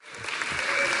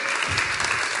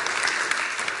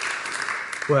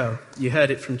Well, you heard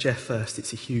it from Jeff first.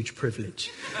 It's a huge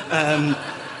privilege.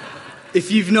 If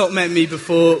you've not met me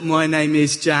before, my name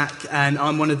is Jack, and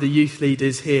I'm one of the youth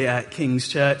leaders here at King's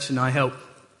Church, and I help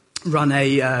run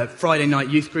a Friday night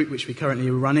youth group, which we currently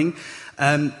are running.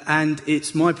 And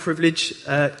it's my privilege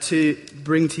to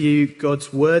bring to you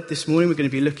God's Word this morning. We're going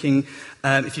to be looking,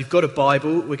 if you've got a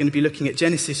Bible, we're going to be looking at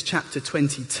Genesis chapter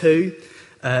 22,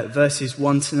 verses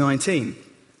 1 to 19.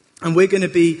 And we're going to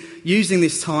be using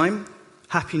this time.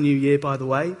 Happy New Year, by the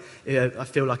way. I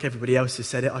feel like everybody else has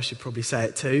said it. I should probably say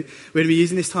it too. We're going to be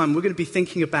using this time. We're going to be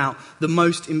thinking about the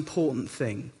most important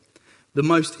thing. The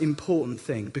most important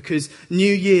thing. Because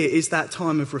New Year is that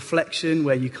time of reflection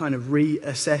where you kind of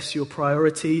reassess your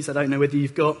priorities. I don't know whether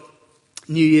you've got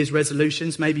New Year's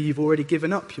resolutions. Maybe you've already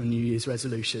given up your New Year's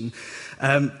resolution.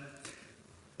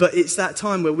 But it's that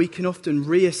time where we can often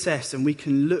reassess and we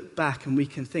can look back and we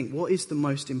can think, what is the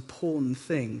most important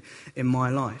thing in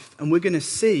my life? And we're going to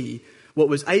see what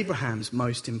was Abraham's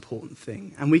most important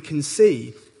thing. And we can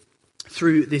see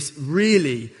through this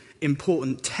really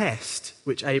important test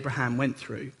which Abraham went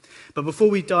through. But before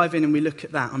we dive in and we look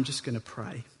at that, I'm just going to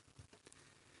pray.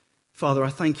 Father, I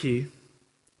thank you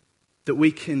that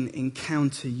we can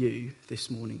encounter you this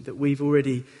morning, that we've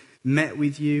already met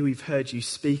with you, we've heard you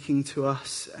speaking to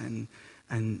us and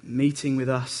meeting with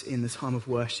us in the time of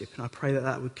worship. And I pray that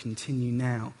that would continue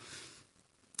now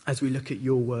as we look at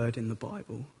your word in the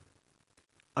Bible.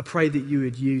 I pray that you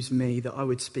would use me, that I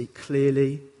would speak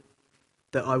clearly,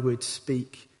 that I would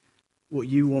speak what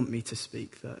you want me to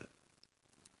speak, that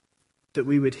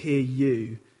we would hear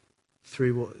you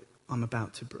through what I'm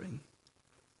about to bring.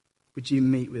 Would you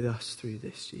meet with us through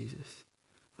this, Jesus?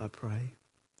 I pray.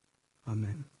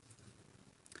 Amen.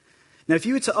 Now, if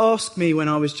you were to ask me when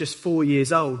I was just 4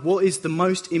 years old, what is the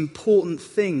most important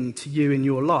thing to you in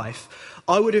your life,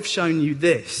 I would have shown you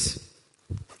this.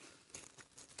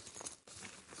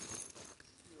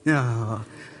 No,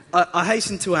 I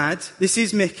hasten to add, this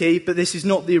is Mickey, but this is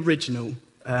not the original.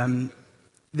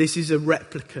 This is a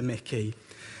replica Mickey.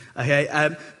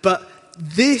 Okay, but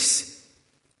this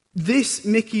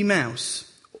Mickey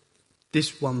Mouse,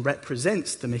 this one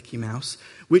represents the Mickey Mouse,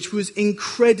 which was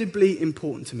incredibly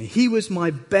important to me. He was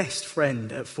my best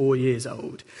friend at 4 years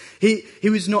old. He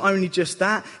was not only just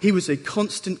that, he was a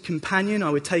constant companion. I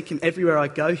would take him everywhere I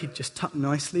go. He'd just tuck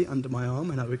nicely under my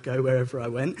arm and I would go wherever I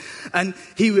went. And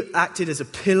he acted as a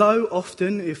pillow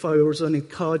often if I was on a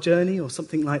car journey or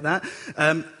something like that.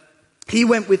 He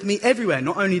went with me everywhere.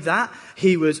 Not only that,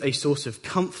 he was a source of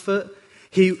comfort.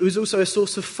 He was also a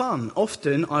source of fun.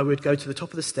 Often I would go to the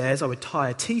top of the stairs, I would tie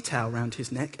a tea towel around his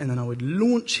neck, and then I would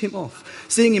launch him off,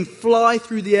 seeing him fly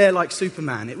through the air like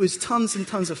Superman. It was tons and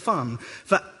tons of fun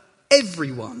for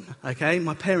everyone, okay?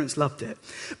 My parents loved it.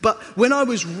 But when I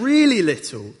was really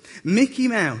little, Mickey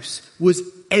Mouse was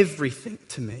everything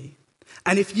to me.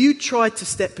 And if you tried to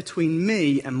step between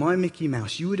me and my Mickey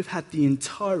Mouse, you would have had the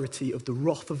entirety of the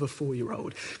wrath of a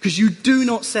 4-year-old, because you do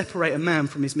not separate a man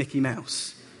from his Mickey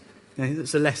Mouse. Okay,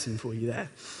 that's a lesson for you there.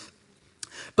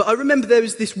 But I remember there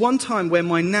was this one time where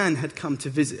my nan had come to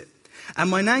visit. And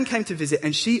my nan came to visit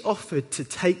and she offered to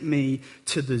take me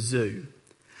to the zoo.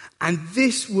 And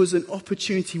this was an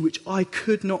opportunity which I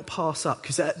could not pass up.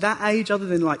 Because at that age, other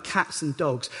than like cats and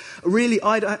dogs, really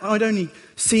I'd only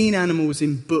seen animals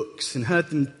in books and heard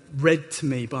them read to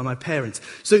me by my parents.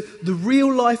 So the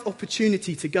real life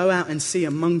opportunity to go out and see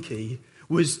a monkey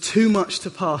was too much to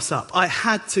pass up. I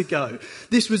had to go.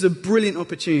 This was a brilliant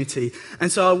opportunity. And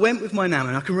so I went with my nan,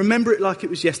 and I can remember it like it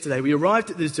was yesterday. We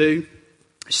arrived at the zoo.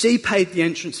 She paid the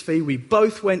entrance fee. We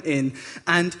both went in.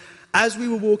 And as we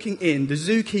were walking in, the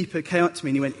zookeeper came up to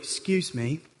me and he went, "Excuse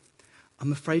me,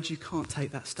 I'm afraid you can't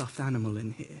take that stuffed animal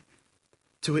in here."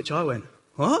 To which I went,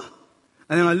 "What?"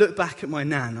 And then I looked back at my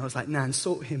nan. I was like, "Nan,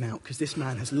 sort him out, because this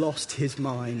man has lost his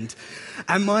mind."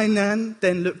 And my nan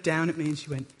then looked down at me and she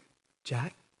went,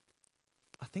 "Jack,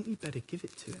 I think you'd better give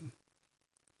it to him."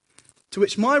 To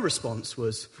which my response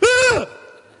was, "Ah!"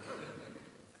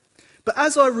 But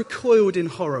as I recoiled in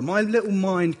horror, my little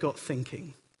mind got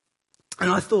thinking.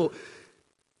 And I thought,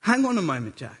 hang on a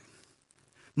moment, Jack.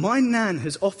 My nan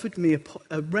has offered me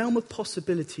a realm of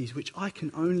possibilities which I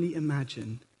can only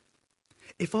imagine.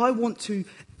 If I want to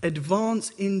advance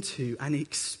into and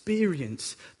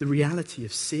experience the reality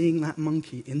of seeing that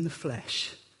monkey in the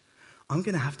flesh, I'm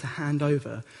going to have to hand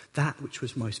over that which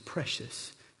was most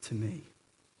precious to me.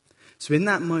 So in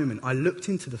that moment, I looked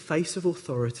into the face of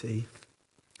authority,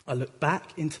 I looked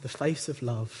back into the face of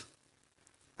love,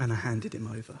 and I handed him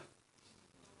over.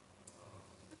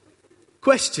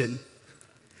 Question: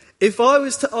 If I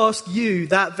was to ask you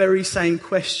that very same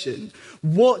question,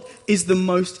 what is the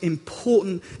most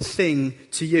important thing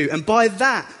to you? And by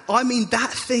that, I mean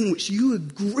that thing which you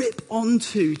would grip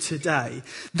onto today.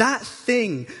 That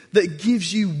thing that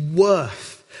gives you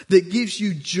worth, that gives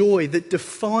you joy, that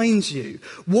defines you.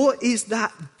 What is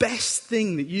that best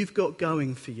thing that you've got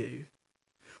going for you?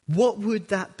 What would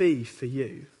that be for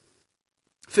you?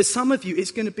 For some of you,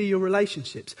 it's going to be your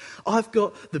relationships. I've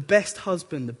got the best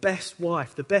husband, the best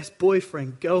wife, the best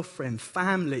boyfriend, girlfriend,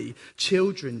 family,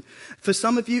 children. For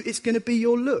some of you, it's going to be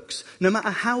your looks. No matter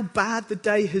how bad the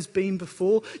day has been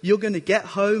before, you're going to get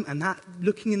home and that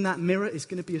looking in that mirror is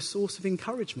going to be a source of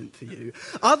encouragement for you.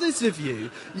 Others of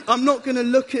you, I'm not going to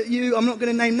look at you, I'm not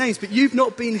going to name names, but you've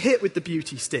not been hit with the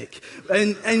beauty stick.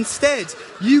 And instead,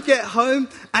 you get home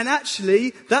and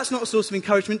actually, that's not a source of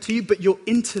encouragement to you, but your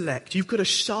intellect. You've got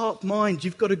a sharp mind,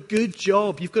 you've got a good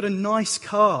job, you've got a nice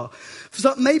car.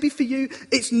 So maybe for you,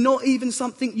 it's not even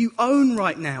something you own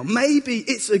right now. Maybe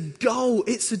it's a goal,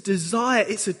 it's a desire,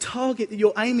 it's a target that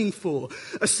you're aiming for.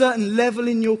 A certain level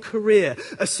in your career,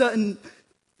 a certain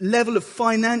level of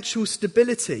financial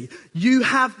stability. You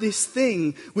have this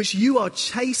thing which you are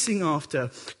chasing after,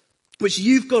 which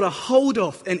you've got a hold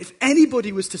of. And if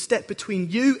anybody was to step between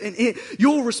you and it,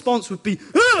 your response would be,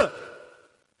 "Ugh!"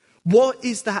 What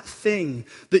is that thing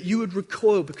that you would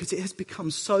recoil because it has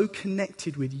become so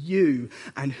connected with you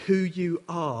and who you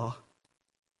are?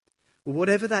 Well,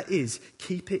 whatever that is,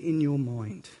 keep it in your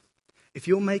mind. If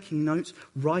you're making notes,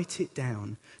 write it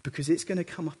down because it's going to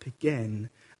come up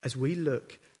again as we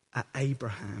look at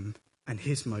Abraham and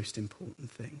his most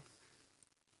important thing.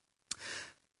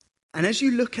 And as you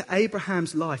look at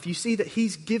Abraham's life, you see that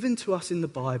he's given to us in the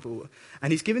Bible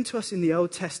and he's given to us in the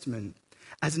Old Testament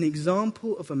as an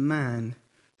example of a man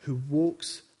who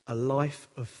walks a life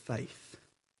of faith.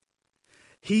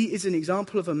 He is an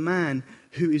example of a man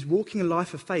who is walking a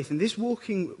life of faith. And this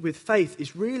walking with faith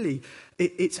is really,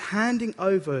 it's handing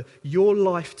over your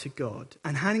life to God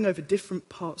and handing over different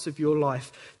parts of your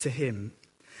life to him.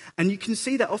 And you can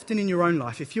see that often in your own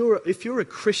life. If you're a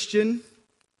Christian,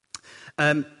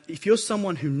 if you're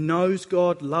someone who knows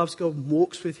God, loves God,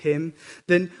 walks with him,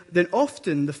 then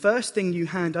often the first thing you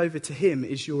hand over to him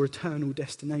is your eternal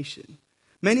destination.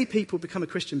 Many people become a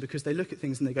Christian because they look at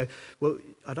things and they go, well,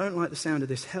 I don't like the sound of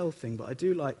this hell thing, but I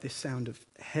do like this sound of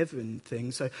heaven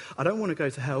thing. So I don't want to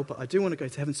go to hell, but I do want to go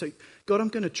to heaven. So God, I'm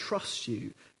going to trust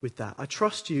you with that. I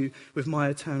trust you with my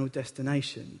eternal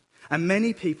destination. And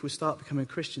many people start becoming a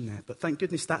Christian there, but thank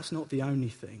goodness that's not the only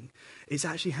thing. It's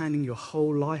actually handing your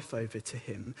whole life over to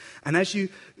him. And as you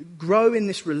grow in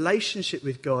this relationship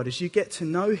with God, as you get to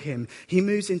know him, he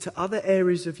moves into other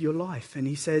areas of your life and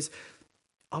he says,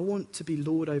 I want to be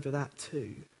Lord over that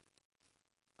too.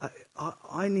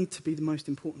 I need to be the most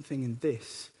important thing in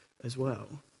this as well.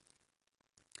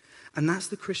 And that's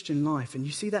the Christian life. And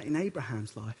you see that in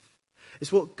Abraham's life.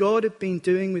 It's what God had been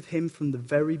doing with him from the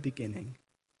very beginning.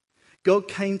 God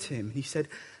came to him and he said,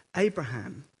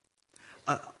 Abraham,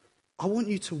 I want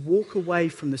you to walk away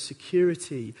from the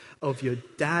security of your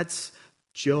dad's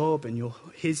job and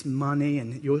his money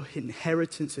and your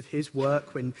inheritance of his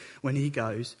work when he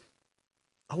goes.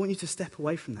 I want you to step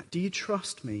away from that. Do you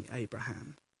trust me,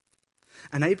 Abraham?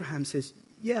 And Abraham says,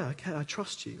 yeah, okay, I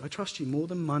trust you. I trust you more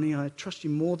than money. I trust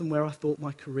you more than where I thought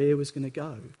my career was going to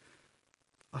go.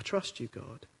 I trust you,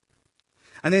 God.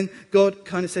 And then God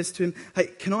kind of says to him, hey,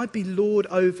 can I be Lord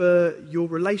over your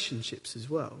relationships as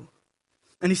well?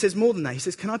 And he says more than that. He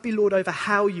says, can I be Lord over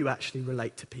how you actually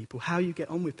relate to people, how you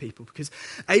get on with people? Because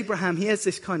Abraham, he has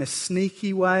this kind of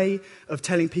sneaky way of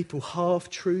telling people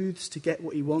half-truths to get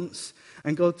what he wants.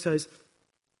 And God says,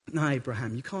 no,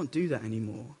 Abraham, you can't do that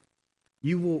anymore.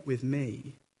 You walk with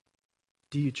me.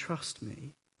 Do you trust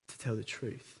me to tell the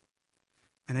truth?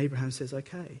 And Abraham says,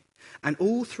 okay. And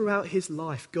all throughout his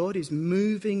life, God is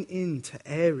moving into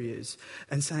areas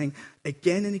and saying,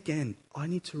 again and again, I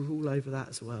need to rule over that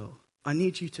as well. I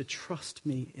need you to trust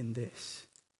me in this.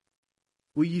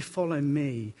 Will you follow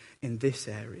me in this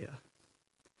area?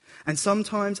 And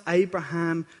sometimes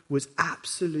Abraham was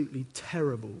absolutely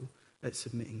terrible at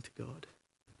submitting to God.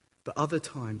 But other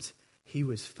times, he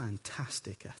was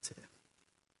fantastic at it.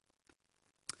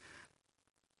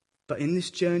 But in this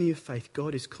journey of faith,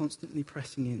 God is constantly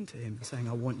pressing into him and saying,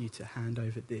 I want you to hand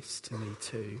over this to me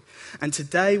too. And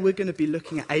today we're going to be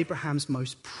looking at Abraham's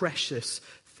most precious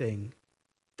thing.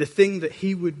 The thing that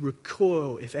he would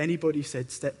recoil if anybody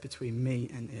said, step between me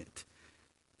and it.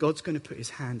 God's going to put his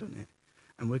hand on it.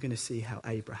 And we're going to see how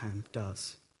Abraham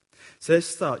does. So let's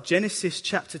start. Genesis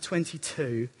chapter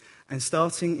 22 and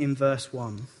starting in verse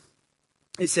 1.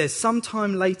 It says,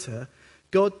 sometime later,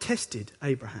 God tested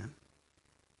Abraham.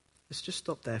 Let's just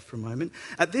stop there for a moment.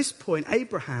 At this point,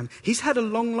 Abraham, he's had a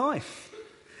long life.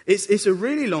 It's a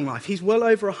really long life. He's well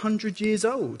over 100 years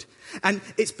old. And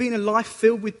it's been a life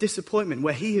filled with disappointment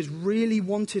where he has really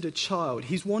wanted a child.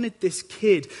 He's wanted this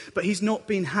kid, but he's not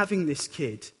been having this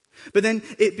kid. But then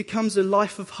it becomes a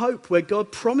life of hope where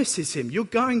God promises him, you're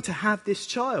going to have this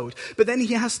child. But then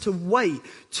he has to wait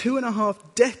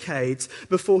 2.5 decades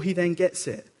before he then gets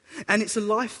it. And it's a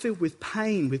life filled with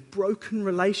pain, with broken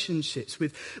relationships,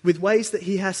 with ways that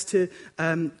he has to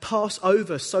pass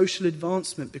over social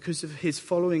advancement because of his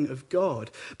following of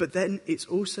God. But then it's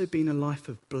also been a life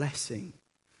of blessing,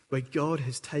 where God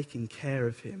has taken care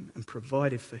of him and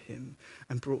provided for him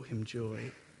and brought him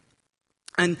joy.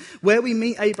 And where we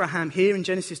meet Abraham here in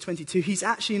Genesis 22, he's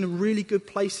actually in a really good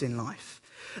place in life.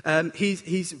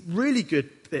 He's really good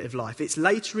bit of life. It's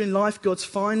later in life, God's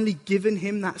finally given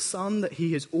him that son that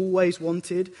he has always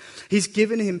wanted. He's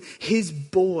given him his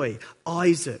boy,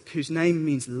 Isaac, whose name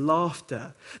means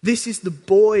laughter. This is the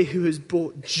boy who has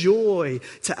brought joy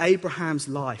to Abraham's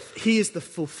life. He is the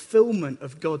fulfillment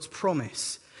of God's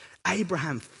promise.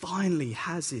 Abraham finally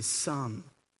has his son.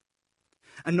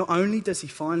 And not only does he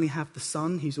finally have the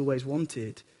son he's always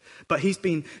wanted, but he's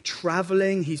been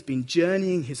traveling, he's been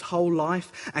journeying his whole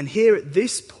life. And here at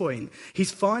this point,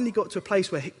 he's finally got to a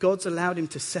place where God's allowed him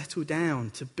to settle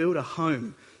down, to build a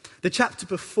home. The chapter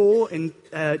before in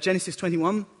Genesis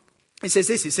 21, it says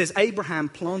this, it says, Abraham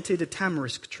planted a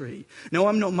tamarisk tree. Now,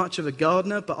 I'm not much of a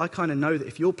gardener, but I kind of know that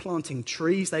if you're planting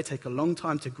trees, they take a long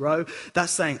time to grow.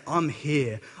 That's saying, I'm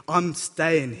here. I'm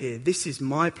staying here. This is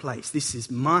my place. This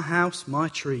is my house, my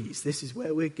trees. This is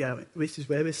where we're going. This is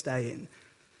where we're staying.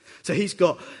 So he's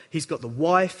got the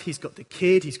wife, he's got the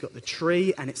kid, he's got the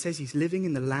tree, and it says he's living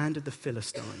in the land of the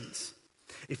Philistines.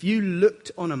 If you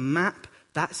looked on a map,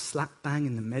 that's slap bang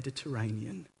in the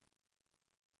Mediterranean.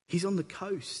 He's on the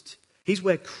coast. He's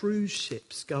where cruise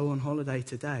ships go on holiday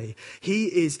today. He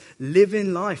is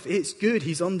living life. It's good.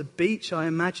 He's on the beach, I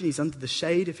imagine. He's under the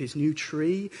shade of his new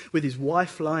tree with his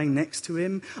wife lying next to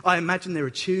him. I imagine there are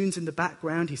tunes in the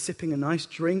background. He's sipping a nice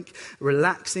drink,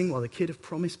 relaxing while the kid of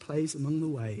promise plays among the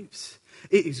waves.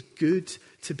 It is good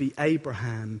to be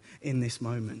Abraham in this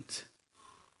moment.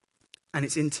 And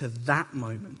it's into that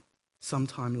moment,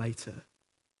 sometime later,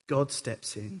 God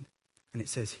steps in and it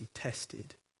says he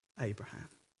tested Abraham.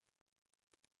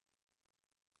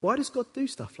 Why does God do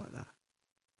stuff like that? Have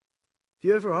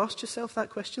you ever asked yourself that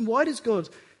question? Why does God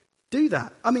do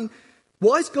that? I mean,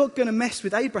 why is God going to mess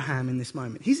with Abraham in this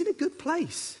moment? He's in a good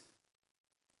place.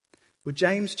 Well,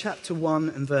 James chapter 1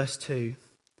 and verse 2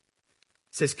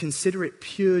 says, consider it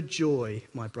pure joy,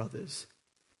 my brothers,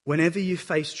 whenever you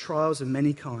face trials of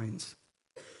many kinds,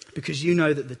 because you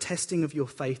know that the testing of your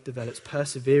faith develops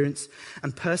perseverance,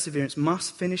 and perseverance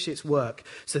must finish its work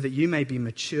so that you may be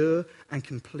mature and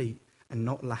complete, and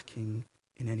not lacking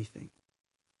in anything.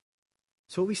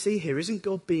 So what we see here isn't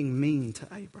God being mean to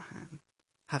Abraham.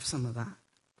 Have some of that.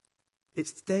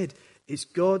 Instead, it's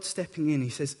God stepping in. He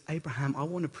says, Abraham, I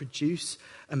want to produce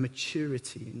a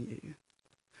maturity in you.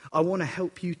 I want to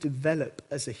help you develop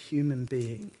as a human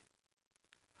being.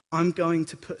 I'm going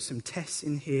to put some tests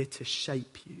in here to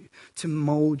shape you, to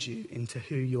mold you into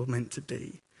who you're meant to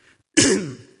be.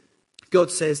 God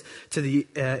says to the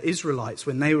Israelites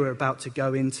when they were about to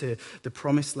go into the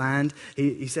promised land,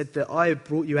 he said that I have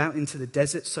brought you out into the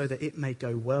desert so that it may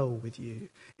go well with you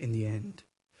in the end.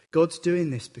 God's doing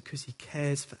this because he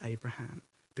cares for Abraham,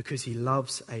 because he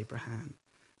loves Abraham,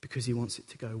 because he wants it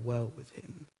to go well with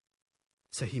him.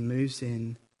 So he moves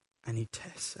in and he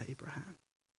tests Abraham.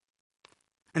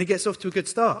 And he gets off to a good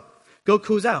start. God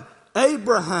calls out,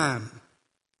 Abraham!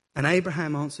 And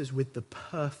Abraham answers with the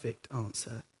perfect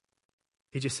answer.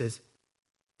 He just says,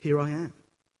 here I am.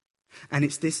 And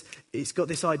it's got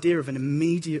this idea of an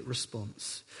immediate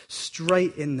response,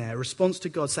 straight in there, response to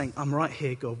God saying, I'm right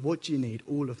here, God, what do you need?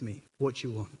 All of me, what do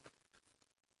you want?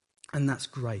 And that's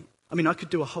great. I mean, I could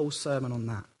do a whole sermon on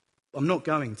that. I'm not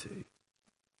going to.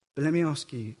 But let me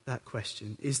ask you that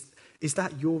question. Is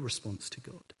that your response to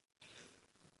God?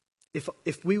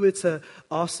 If we were to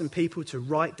ask some people to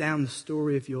write down the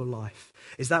story of your life,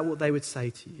 is that what they would say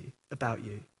to you about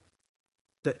you?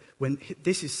 That when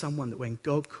this is someone that when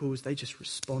God calls, they just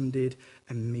responded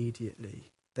immediately.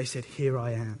 They said, here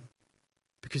I am.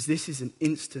 Because this is an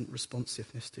instant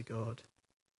responsiveness to God.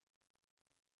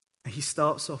 And he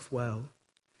starts off well.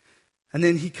 And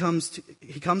then he comes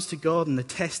to God and the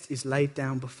test is laid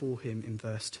down before him in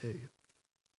verse 2.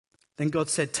 Then God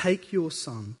said, take your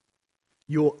son,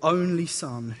 your only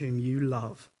son whom you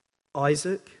love,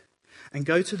 Isaac, and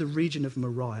go to the region of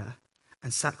Moriah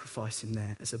and sacrifice him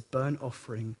there as a burnt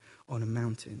offering on a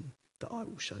mountain that I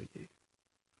will show you.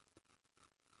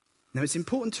 Now, it's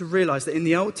important to realize that in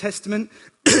the Old Testament,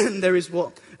 there is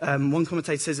what one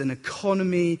commentator says an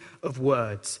economy of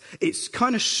words. It's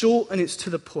kind of short and it's to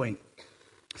the point.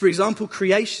 For example,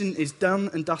 creation is done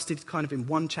and dusted kind of in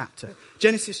one chapter.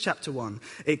 Genesis chapter 1.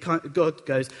 God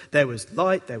goes, there was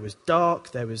light, there was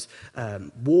dark, there was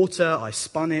water, I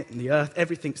spun it, and the earth,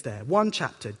 everything's there. One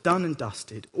chapter, done and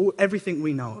dusted. Everything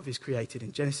we know of is created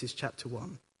in Genesis chapter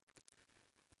 1.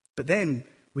 But then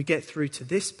we get through to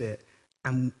this bit,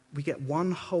 and we get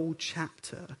one whole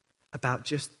chapter about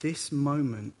just this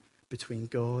moment between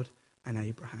God and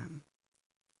Abraham.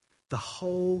 The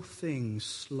whole thing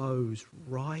slows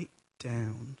right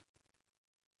down,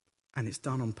 and it's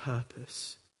done on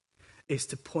purpose. It's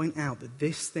to point out that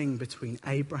this thing between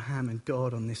Abraham and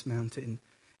God on this mountain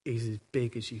is as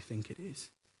big as you think it is.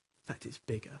 In fact, it's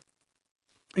bigger.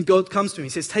 And God comes to him, he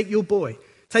says, take your boy,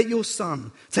 take your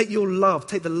son, take your love,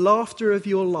 take the laughter of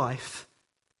your life,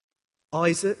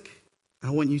 Isaac, and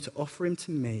I want you to offer him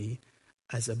to me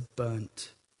as a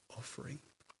burnt offering.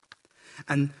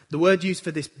 And the word used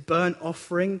for this burnt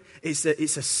offering is that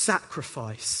it's a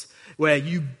sacrifice where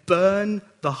you burn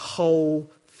the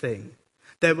whole thing.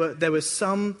 There were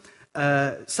some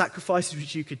sacrifices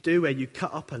which you could do where you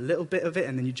cut up a little bit of it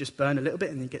and then you just burn a little bit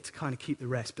and then you get to kind of keep the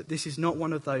rest. But this is not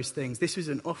one of those things. This was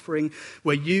an offering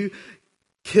where you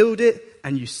killed it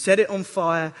and you set it on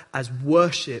fire as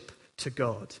worship to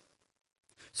God.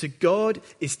 So God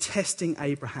is testing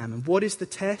Abraham. And what is the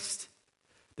test?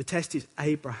 The test is,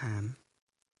 Abraham,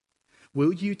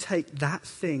 will you take that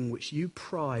thing which you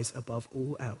prize above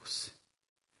all else,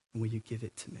 and will you give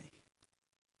it to me?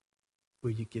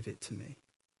 Will you give it to me?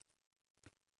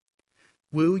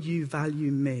 Will you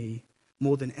value me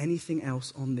more than anything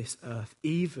else on this earth,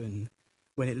 even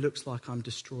when it looks like I'm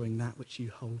destroying that which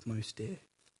you hold most dear?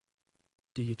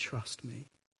 Do you trust me?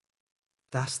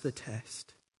 That's the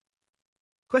test.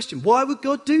 Question, why would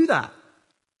God do that?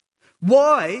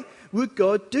 Why would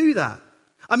God do that?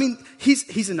 I mean,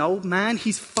 he's an old man.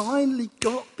 He's finally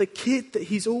got the kid that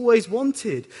he's always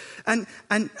wanted. And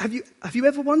have you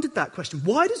ever wondered that question?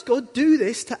 Why does God do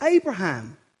this to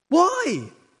Abraham? Why?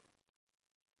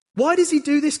 Why does he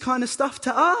do this kind of stuff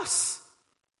to us?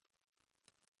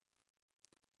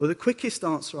 Well, the quickest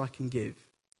answer I can give,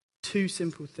 two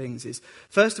simple things, is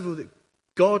first of all that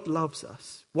God loves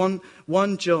us. 1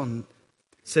 John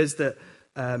says that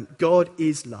God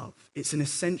is love. It's an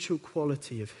essential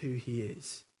quality of who he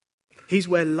is. He's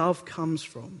where love comes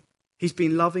from. He's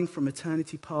been loving from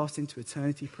eternity past into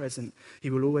eternity present. He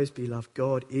will always be love.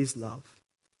 God is love.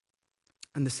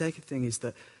 And the second thing is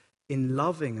that in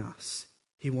loving us,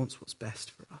 he wants what's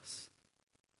best for us.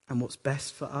 And what's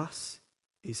best for us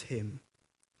is him.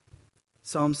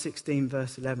 Psalm 16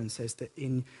 verse 11 says that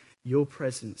in your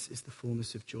presence is the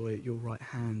fullness of joy. At your right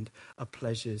hand are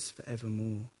pleasures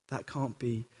forevermore. That can't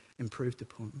be improved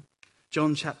upon.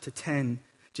 John chapter 10,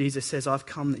 Jesus says, I've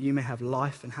come that you may have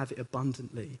life and have it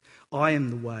abundantly. I am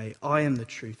the way, I am the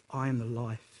truth, I am the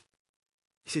life.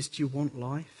 He says, do you want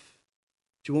life?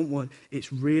 Do you want what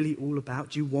it's really all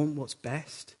about? Do you want what's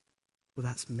best? Well,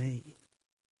 that's me.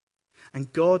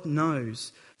 And God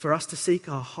knows for us to seek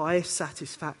our highest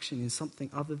satisfaction in something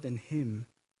other than him,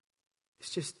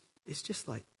 it's just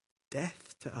like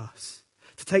death to us.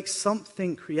 To take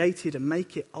something created and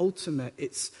make it ultimate,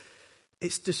 it's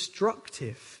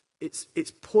destructive.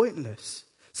 It's pointless.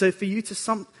 So for you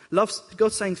to love,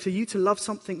 God's saying, for you to love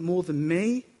something more than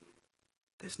me,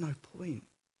 there's no point.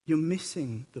 You're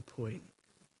missing the point.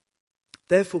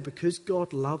 Therefore, because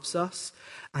God loves us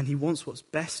and he wants what's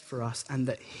best for us and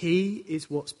that he is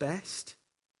what's best,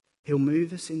 he'll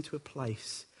move us into a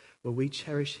place where we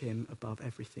cherish him above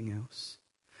everything else.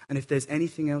 And if there's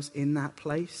anything else in that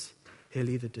place, he'll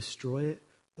either destroy it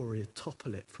or he'll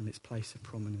topple it from its place of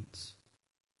prominence.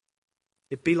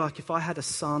 It'd be like if I had a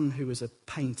son who was a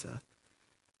painter,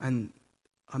 and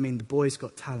I mean, the boy's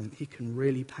got talent. He can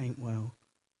really paint well.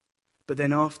 But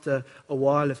then after a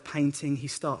while of painting, he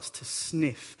starts to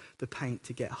sniff the paint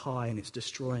to get high, and it's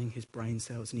destroying his brain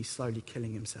cells, and he's slowly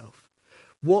killing himself.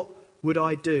 What would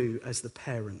I do as the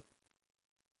parent?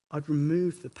 I'd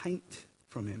remove the paint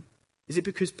from him. Is it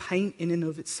because paint in and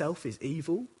of itself is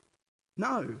evil?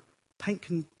 No.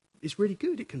 Paint is really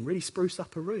good. It can really spruce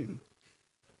up a room.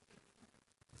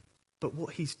 But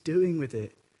what he's doing with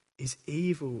it is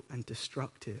evil and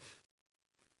destructive.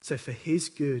 So for his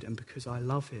good and because I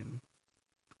love him,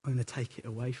 I'm going to take it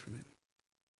away from him.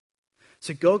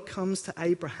 So God comes to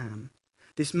Abraham,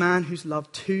 this man who's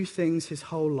loved two things his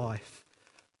whole life,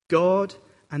 God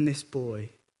and this boy.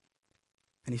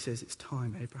 And he says, it's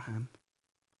time, Abraham.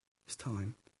 It's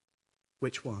time.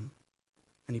 Which one?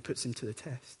 And he puts him to the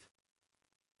test.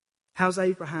 How's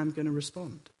Abraham going to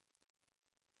respond?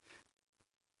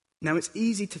 Now, it's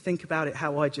easy to think about it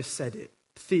how I just said it,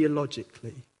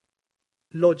 theologically,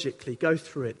 logically, go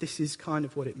through it. This is kind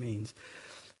of what it means.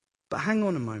 But hang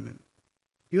on a moment.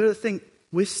 You've got to think,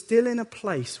 we're still in a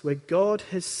place where God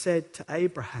has said to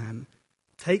Abraham,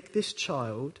 take this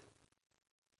child,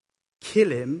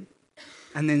 kill him,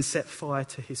 and then set fire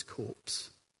to his corpse.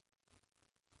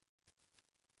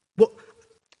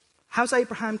 How's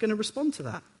Abraham going to respond to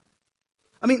that?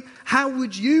 I mean, how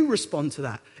would you respond to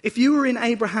that? If you were in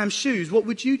Abraham's shoes, what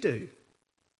would you do?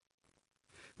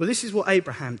 Well, this is what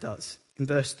Abraham does in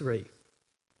verse 3.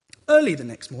 Early the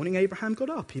next morning, Abraham got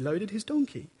up. He loaded his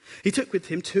donkey. He took with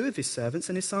him 2 of his servants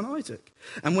and his son Isaac.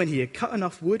 And when he had cut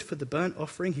enough wood for the burnt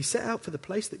offering, he set out for the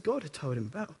place that God had told him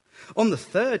about. On the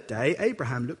 3rd day,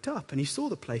 Abraham looked up and he saw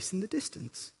the place in the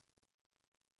distance.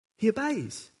 He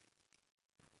obeys.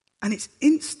 And it's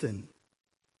instant.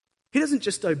 He doesn't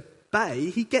just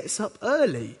obey, he gets up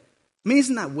early. I mean,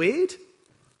 isn't that weird?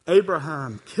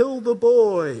 Abraham, kill the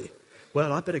boy.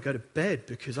 Well, I better go to bed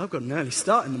because I've got an early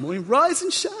start in the morning. Rise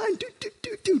and shine.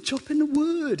 Do. Chop in the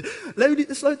wood. Load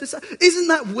it, load this up. Isn't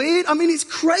that weird? I mean, it's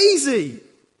crazy.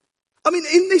 I mean,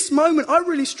 in this moment, I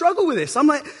really struggle with this. I'm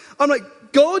like,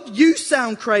 God, you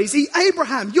sound crazy.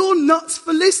 Abraham, you're nuts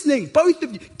for listening. Both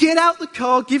of you, get out the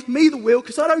car, give me the wheel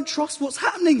because I don't trust what's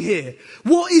happening here.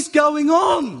 What is going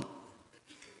on?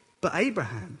 But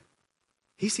Abraham,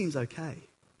 he seems okay. I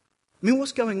mean,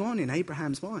 what's going on in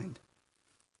Abraham's mind?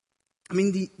 I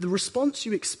mean, the response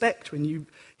you expect when you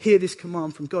hear this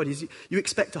command from God is you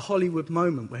expect a Hollywood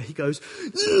moment where he goes,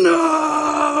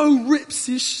 no, rips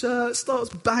his shirt, starts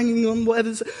banging on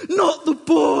whatever, not the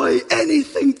boy,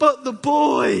 anything but the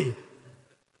boy.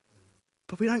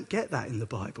 But we don't get that in the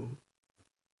Bible.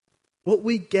 What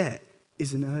we get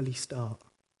is an early start.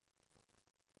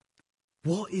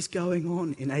 What is going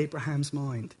on in Abraham's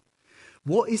mind?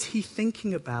 What is he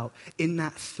thinking about in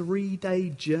that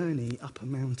 3-day journey up a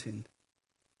mountain?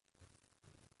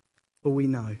 Well, we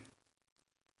know.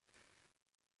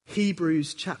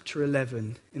 Hebrews chapter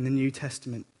 11 in the New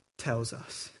Testament tells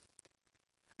us.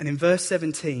 And in verse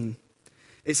 17,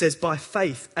 it says, by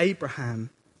faith, Abraham,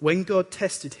 when God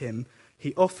tested him,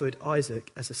 he offered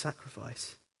Isaac as a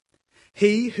sacrifice.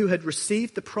 He who had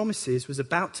received the promises was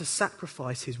about to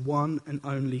sacrifice his one and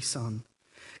only son,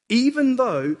 even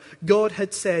though God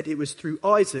had said it was through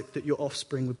Isaac that your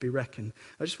offspring would be reckoned.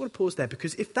 I just want to pause there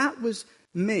because if that was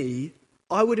me,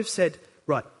 I would have said,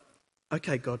 right,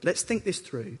 okay, God, let's think this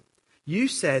through. You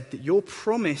said that your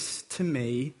promise to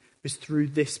me was through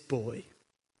this boy.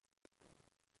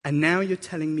 And now you're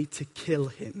telling me to kill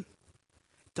him.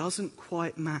 Doesn't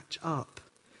quite match up.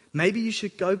 Maybe you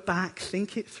should go back,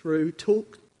 think it through,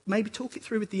 talk it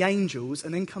through with the angels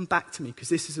and then come back to me because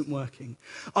this isn't working.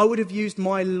 I would have used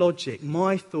my logic,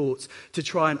 my thoughts to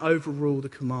try and overrule the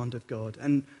command of God.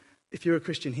 And if you're a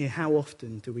Christian here, how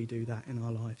often do we do that in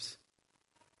our lives?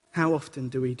 How often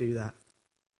do we do that?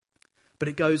 But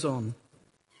it goes on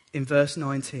in verse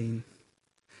 19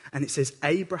 and it says,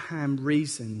 Abraham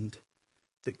reasoned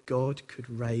that God could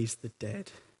raise the dead.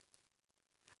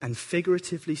 And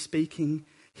figuratively speaking,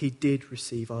 he did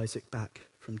receive Isaac back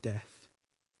from death.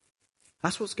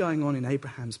 That's what's going on in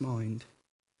Abraham's mind.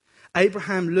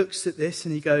 Abraham looks at this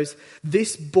and he goes,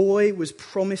 this boy was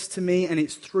promised to me and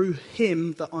it's through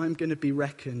him that I'm going to be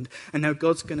reckoned. And now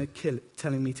God's going to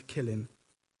telling me to kill him.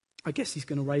 I guess he's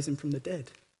going to raise him from the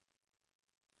dead.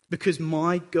 Because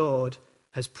my God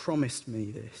has promised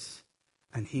me this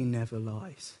and he never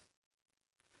lies.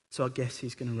 So I guess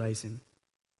he's going to raise him.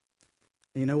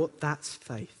 And you know what? That's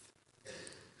faith.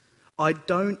 I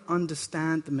don't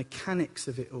understand the mechanics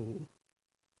of it all,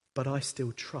 but I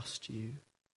still trust you,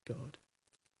 God.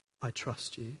 I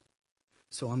trust you.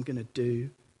 So I'm going to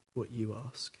do what you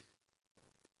ask.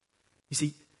 You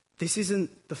see, this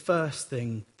isn't the first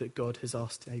thing that God has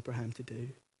asked Abraham to do.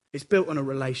 It's built on a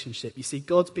relationship. You see,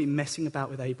 God's been messing about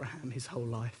with Abraham his whole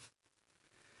life.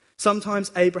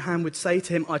 Sometimes Abraham would say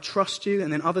to him, I trust you,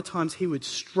 and then other times he would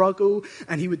struggle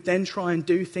and he would then try and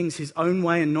do things his own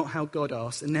way and not how God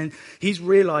asked. And then he's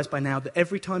realized by now that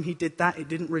every time he did that, it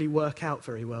didn't really work out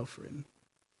very well for him.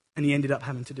 And he ended up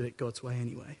having to do it God's way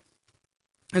anyway.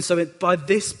 And so by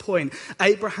this point,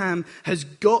 Abraham has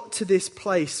got to this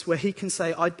place where he can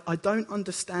say, I don't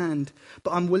understand,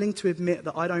 but I'm willing to admit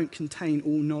that I don't contain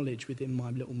all knowledge within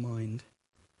my little mind.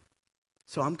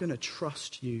 So I'm going to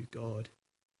trust you, God,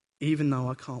 even though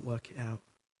I can't work it out.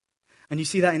 And you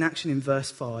see that in action in verse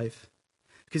 5.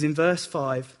 Because in verse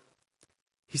 5,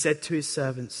 he said to his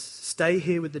servants, stay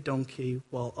here with the donkey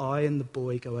while I and the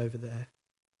boy go over there.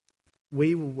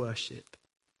 We will worship,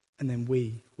 and then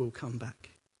we will come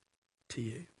back. to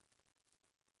you.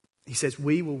 He says,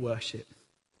 we will worship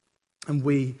and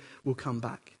we will come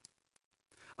back.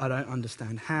 I don't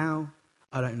understand how,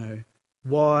 I don't know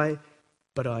why,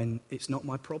 but it's not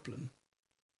my problem.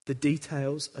 The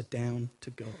details are down to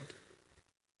God.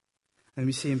 And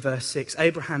we see in verse 6,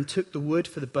 Abraham took the wood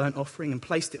for the burnt offering and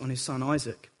placed it on his son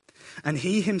Isaac. And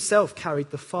he himself carried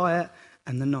the fire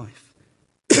and the knife.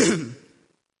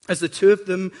 As the two of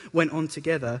them went on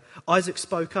together, Isaac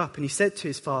spoke up and he said to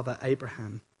his father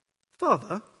Abraham,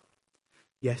 "Father?"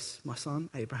 "Yes, my son,"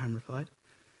 Abraham replied.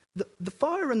 The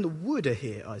fire and the wood are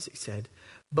here," Isaac said,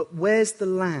 "but where's the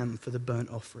lamb for the burnt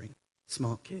offering?"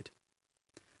 Smart kid.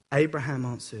 Abraham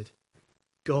answered,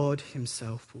 "God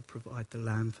himself will provide the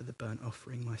lamb for the burnt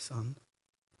offering, my son."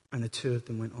 And the two of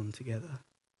them went on together.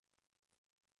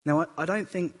 Now, I don't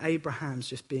think Abraham's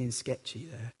just being sketchy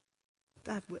there.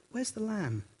 "Dad, where's the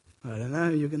lamb?" "I don't know,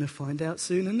 you're going to find out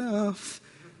soon enough."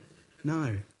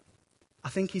 No, I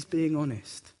think he's being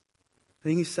honest. I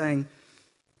think he's saying,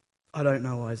 "I don't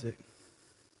know, Isaac.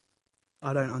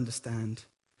 I don't understand,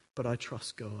 but I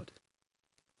trust God.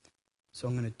 So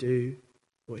I'm going to do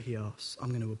what he asks. I'm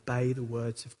going to obey the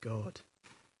words of God,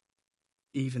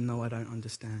 even though I don't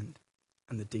understand,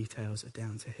 and the details are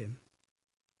down to him."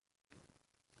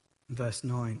 Verse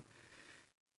 9.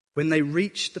 When they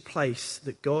reached the place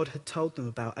that God had told them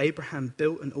about, Abraham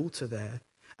built an altar there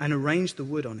and arranged the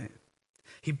wood on it.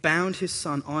 He bound his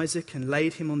son Isaac and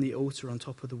laid him on the altar on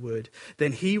top of the wood.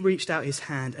 Then he reached out his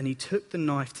hand and he took the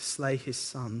knife to slay his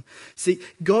son. See,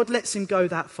 God lets him go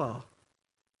that far.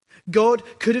 God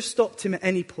could have stopped him at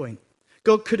any point.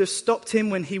 God could have stopped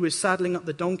him when he was saddling up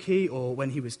the donkey or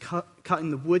when he was cutting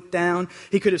the wood down.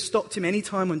 He could have stopped him any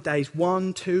time on days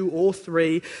 1, 2, or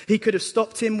 3. He could have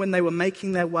stopped him when they were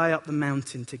making their way up the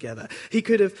mountain together. He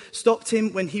could have stopped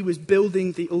him when he was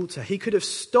building the altar. He could have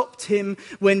stopped him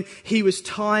when he was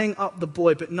tying up the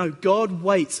boy. But no, God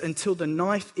waits until the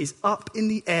knife is up in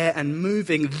the air and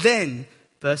moving. Then,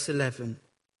 verse 11,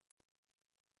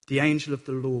 the angel of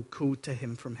the Lord called to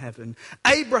him from heaven,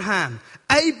 "Abraham,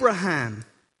 Abraham."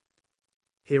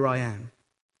 "Here I am."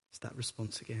 It's that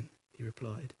response again. He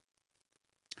replied.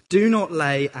 "Do not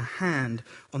lay a hand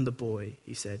on the boy,"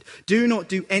 he said. "Do not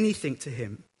do anything to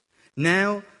him.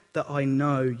 Now that I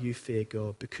know you fear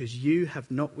God, because you have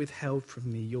not withheld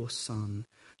from me your son,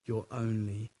 your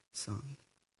only son."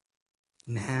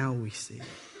 Now we see.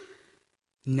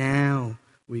 Now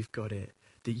we've got it.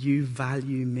 That you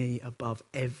value me above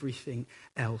everything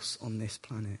else on this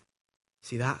planet.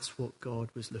 See, that's what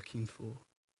God was looking for.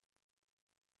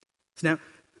 So now,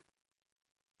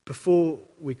 before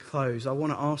we close, I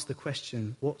want to ask the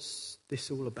question, what's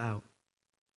this all about?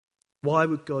 Why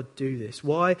would God do this?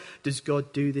 Why does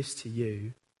God do this to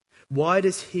you? Why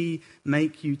does he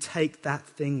make you take that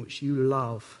thing which you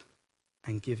love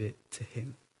and give it to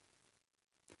him?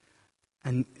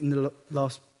 And in the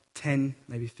last 10,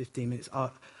 maybe 15 minutes,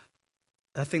 I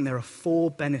think there are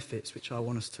 4 benefits which I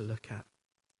want us to look at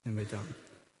when we're done.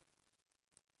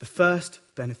 The first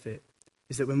benefit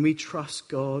is that when we trust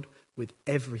God with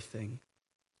everything,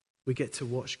 we get to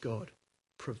watch God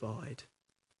provide.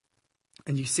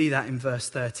 And you see that in verse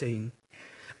 13.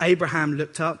 Abraham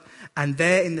looked up, and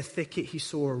there in the thicket he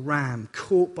saw a ram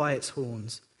caught by its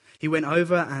horns. He went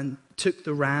over and took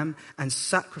the ram and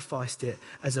sacrificed it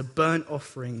as a burnt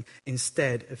offering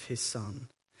instead of his son.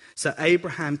 So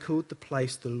Abraham called the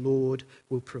place "The Lord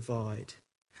will provide."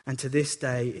 And to this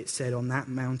day it said, "On that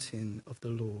mountain of the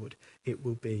Lord it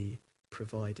will be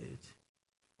provided."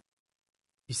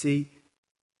 You see,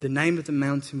 the name of the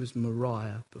mountain was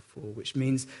Moriah before, which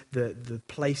means the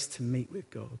place to meet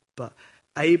with God. But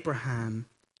Abraham,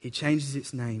 he changes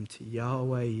its name to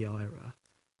Yahweh Yireh,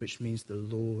 which means the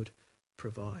Lord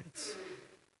provides.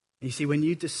 And you see, when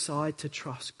you decide to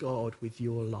trust God with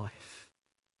your life,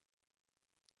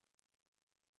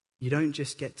 you don't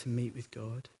just get to meet with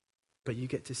God, but you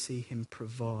get to see him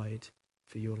provide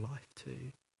for your life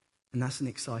too. And that's an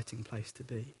exciting place to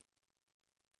be.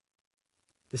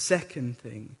 The second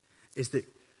thing is that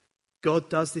God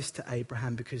does this to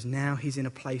Abraham because now he's in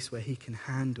a place where he can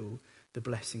handle the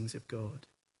blessings of God.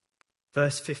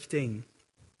 Verse 15.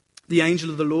 The angel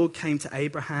of the Lord came to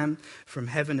Abraham from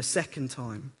heaven a second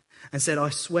time and said, "I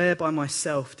swear by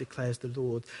myself, declares the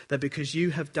Lord, that because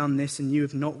you have done this and you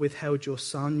have not withheld your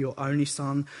son, your only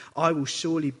son, I will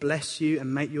surely bless you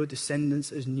and make your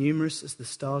descendants as numerous as the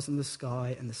stars in the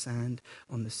sky and the sand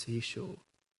on the seashore.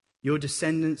 Your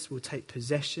descendants will take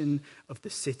possession of the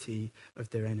city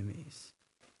of their enemies."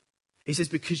 He says,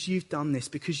 because you've done this,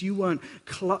 because you weren't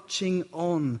clutching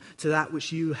on to that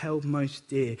which you held most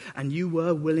dear, and you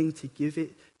were willing to give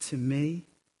it to me,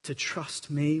 to trust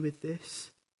me with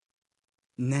this,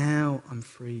 Now I'm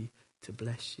free to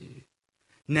bless you.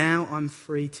 Now I'm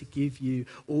free to give you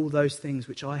all those things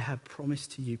which I have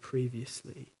promised to you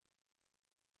previously.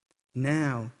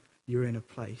 Now you're in a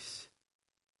place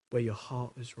where your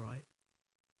heart is right.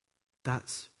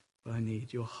 That's what I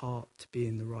need, your heart to be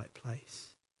in the right place.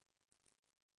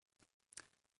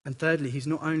 And thirdly, he's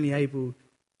not only able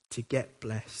to get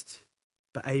blessed,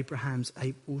 but Abraham's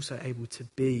also able to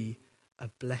be a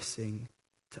blessing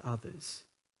to others.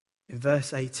 In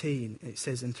verse 18, it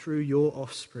says, "And through your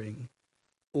offspring,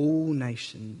 all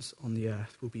nations on the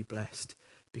earth will be blessed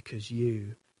because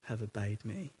you have obeyed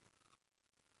me."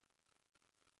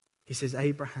 He says,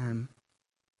 Abraham,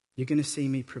 you're going to see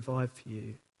me provide for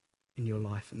you in your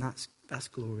life, and that's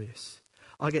glorious.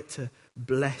 I get to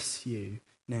bless you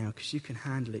now because you can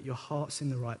handle it. Your heart's in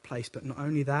the right place, but not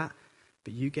only that,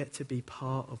 but you get to be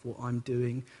part of what I'm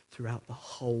doing throughout the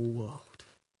whole world.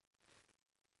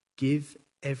 Give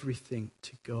everything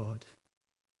to God,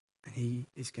 and he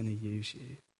is going to use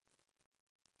you.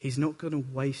 He's not going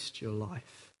to waste your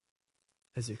life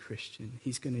as a Christian.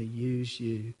 He's going to use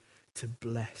you to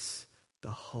bless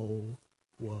the whole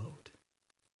world.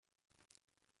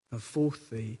 And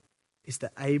fourthly, is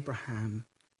that Abraham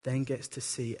then gets to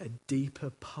see a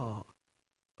deeper part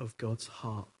of God's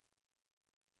heart,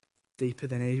 deeper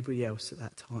than anybody else at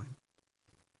that time.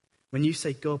 When you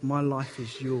say, God, my life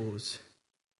is yours,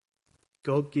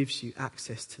 God gives you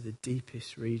access to the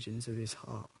deepest regions of his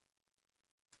heart.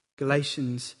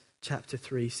 Galatians chapter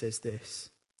 3 says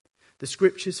this: "The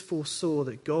scriptures foresaw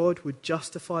that God would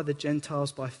justify the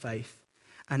Gentiles by faith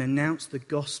and announce the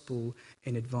gospel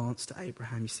in advance to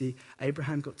Abraham." You see,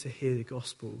 Abraham got to hear the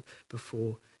gospel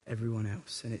before everyone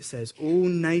else. And it says, "All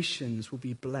nations will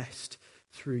be blessed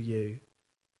through you."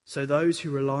 So those who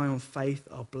rely on faith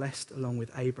are blessed along with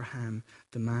Abraham,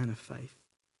 the man of faith.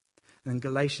 And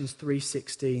Galatians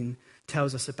 3:16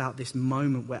 tells us about this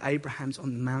moment where Abraham's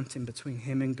on the mountain between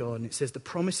him and God. And it says, "The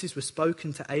promises were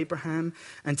spoken to Abraham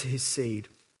and to his seed."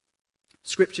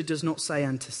 Scripture does not say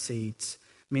 "and to seeds,"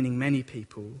 meaning many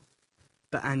people,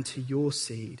 but "and to your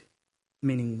seed,"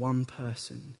 meaning one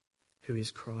person, who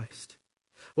is Christ.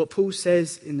 What Paul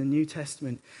says in the New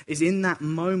Testament is in that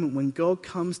moment when God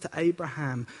comes to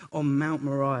Abraham on Mount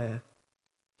Moriah,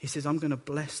 he says, "I'm going to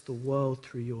bless the world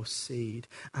through your seed."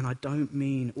 And I don't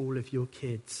mean all of your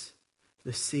kids.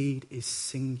 The seed is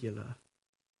singular.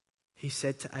 He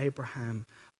said to Abraham,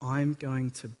 "I'm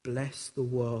going to bless the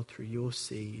world through your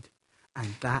seed."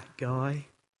 And that guy,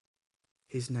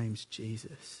 his name's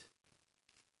Jesus.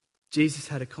 Jesus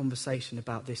had a conversation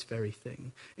about this very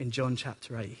thing in John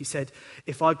chapter 8. He said,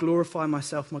 "If I glorify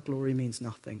myself, my glory means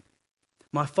nothing.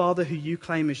 My Father, who you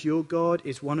claim as your God,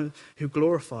 is one who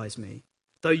glorifies me.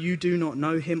 Though you do not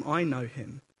know him, I know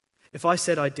him. If I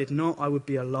said I did not, I would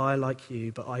be a liar like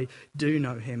you, but I do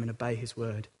know him and obey his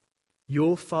word.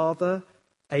 Your father,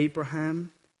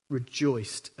 Abraham,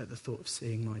 rejoiced at the thought of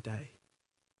seeing my day.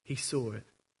 He saw it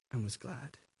and was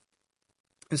glad."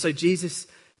 And so Jesus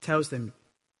tells them,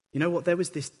 you know what? There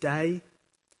was this day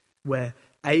where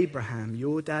Abraham,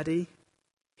 your daddy,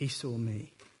 he saw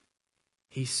me.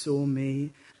 He saw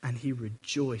me and he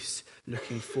rejoiced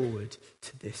looking forward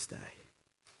to this day.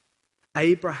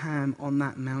 Abraham on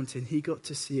that mountain, he got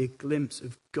to see a glimpse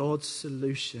of God's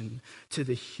solution to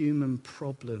the human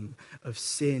problem of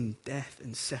sin, death,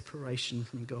 and separation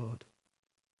from God.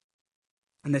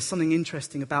 And there's something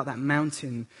interesting about that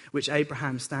mountain which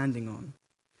Abraham's standing on.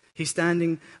 He's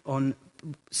standing on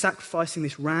sacrificing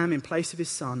this ram in place of his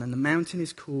son, and the mountain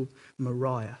is called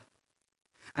Moriah.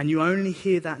 And you only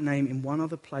hear that name in one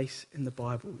other place in the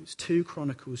Bible. It's 2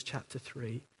 Chronicles chapter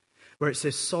 3, where it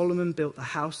says Solomon built the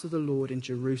house of the Lord in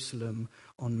Jerusalem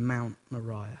on Mount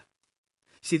Moriah.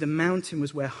 See, the mountain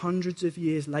was where hundreds of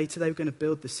years later they were going to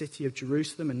build the city of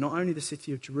Jerusalem, and not only the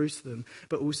city of Jerusalem,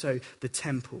 but also the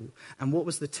temple. And what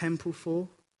was the temple for?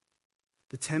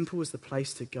 The temple was the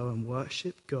place to go and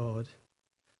worship God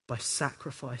by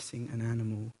sacrificing an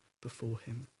animal before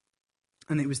him.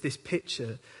 And it was this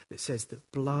picture that says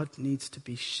that blood needs to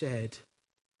be shed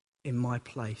in my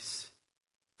place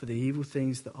for the evil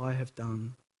things that I have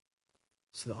done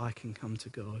so that I can come to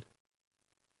God.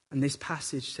 And this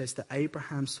passage says that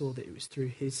Abraham saw that it was through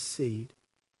his seed,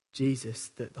 Jesus,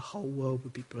 that the whole world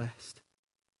would be blessed.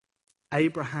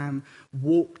 Abraham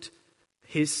walked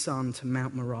his son to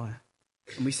Mount Moriah.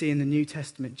 And we see in the New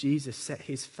Testament, Jesus set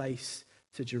his face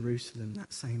to Jerusalem,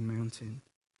 that same mountain.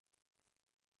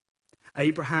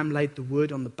 Abraham laid the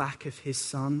wood on the back of his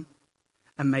son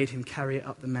and made him carry it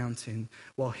up the mountain,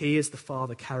 while he as the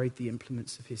father carried the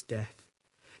implements of his death.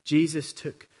 Jesus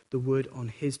took the wood on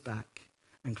his back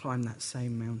and climbed that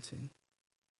same mountain,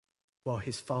 while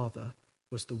his father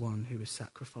was the one who was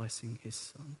sacrificing his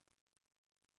son.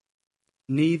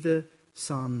 Neither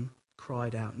son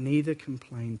cried out, neither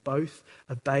complained. Both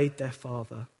obeyed their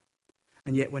father.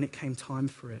 And yet when it came time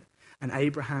for it, and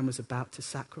Abraham was about to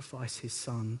sacrifice his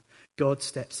son, God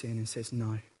steps in and says,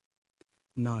 no,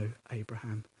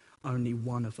 Abraham, only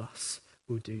one of us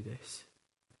will do this.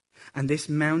 And this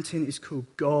mountain is called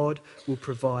God will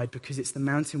provide, because it's the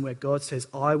mountain where God says,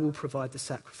 I will provide the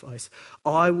sacrifice.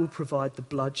 I will provide the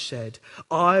bloodshed.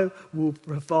 I will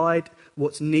provide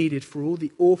what's needed for all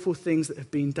the awful things that have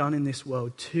been done in this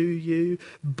world to you,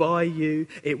 by you.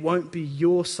 It won't be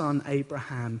your son,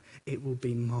 Abraham. It will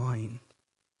be mine.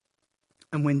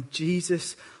 And when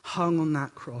Jesus hung on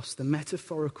that cross, the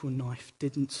metaphorical knife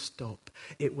didn't stop.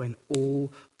 It went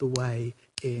all the way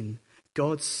in.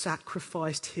 God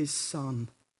sacrificed his son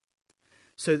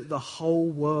so that the whole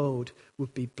world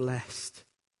would be blessed.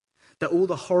 That all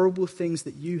the horrible things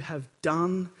that you have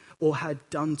done or had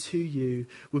done to you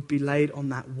would be laid on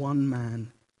that one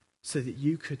man, so that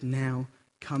you could now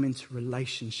come into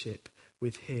relationship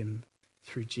with him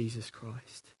through Jesus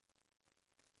Christ.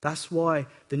 That's why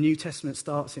the New Testament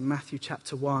starts in Matthew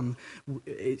chapter 1.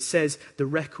 It says the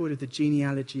record of the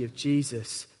genealogy of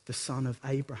Jesus, the son of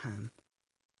Abraham.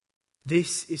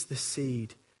 This is the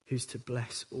seed who's to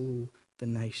bless all the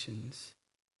nations.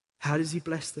 How does he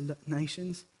bless the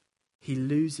nations? He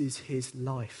loses his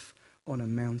life on a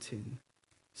mountain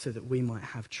so that we might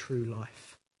have true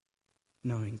life,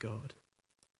 knowing God.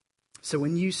 So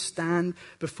when you stand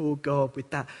before God with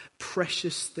that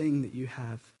precious thing that you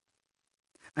have,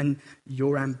 and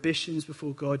your ambitions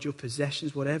before God, your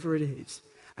possessions, whatever it is,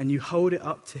 and you hold it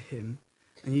up to him,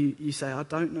 and you say, I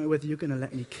don't know whether you're going to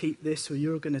let me keep this or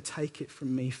you're going to take it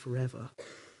from me forever.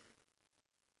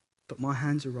 But my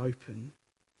hands are open.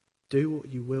 Do what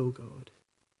you will, God.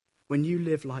 When you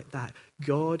live like that,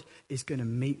 God is going to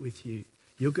meet with you.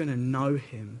 You're going to know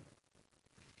him.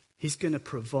 He's going to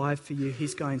provide for you.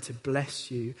 He's going to bless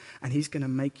you. And he's going to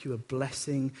make you a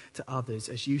blessing to others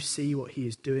as you see what he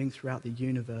is doing throughout the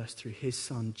universe through his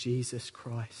son, Jesus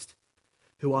Christ,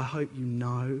 who I hope you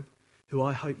know, who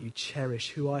I hope you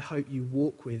cherish, who I hope you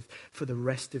walk with for the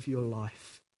rest of your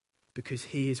life, because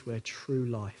he is where true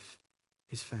life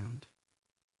is found.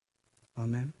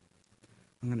 Amen.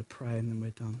 I'm going to pray and then we're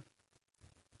done.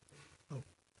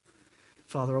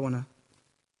 Father, I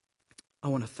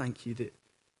want to thank you that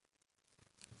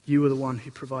you are the one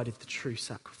who provided the true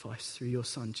sacrifice through your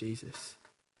son Jesus.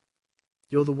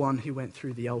 You're the one who went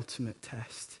through the ultimate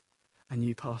test and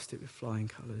you passed it with flying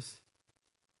colours.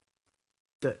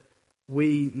 That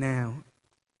we now,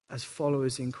 as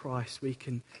followers in Christ, we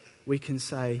can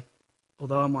say,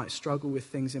 although I might struggle with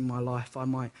things in my life, I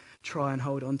might try and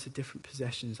hold on to different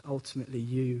possessions, ultimately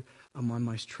you are my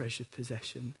most treasured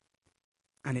possession.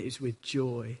 And it is with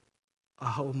joy I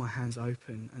hold my hands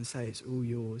open and say, it's all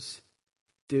yours.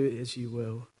 Do it as you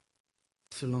will,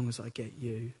 so long as I get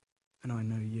you and I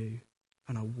know you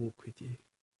and I walk with you.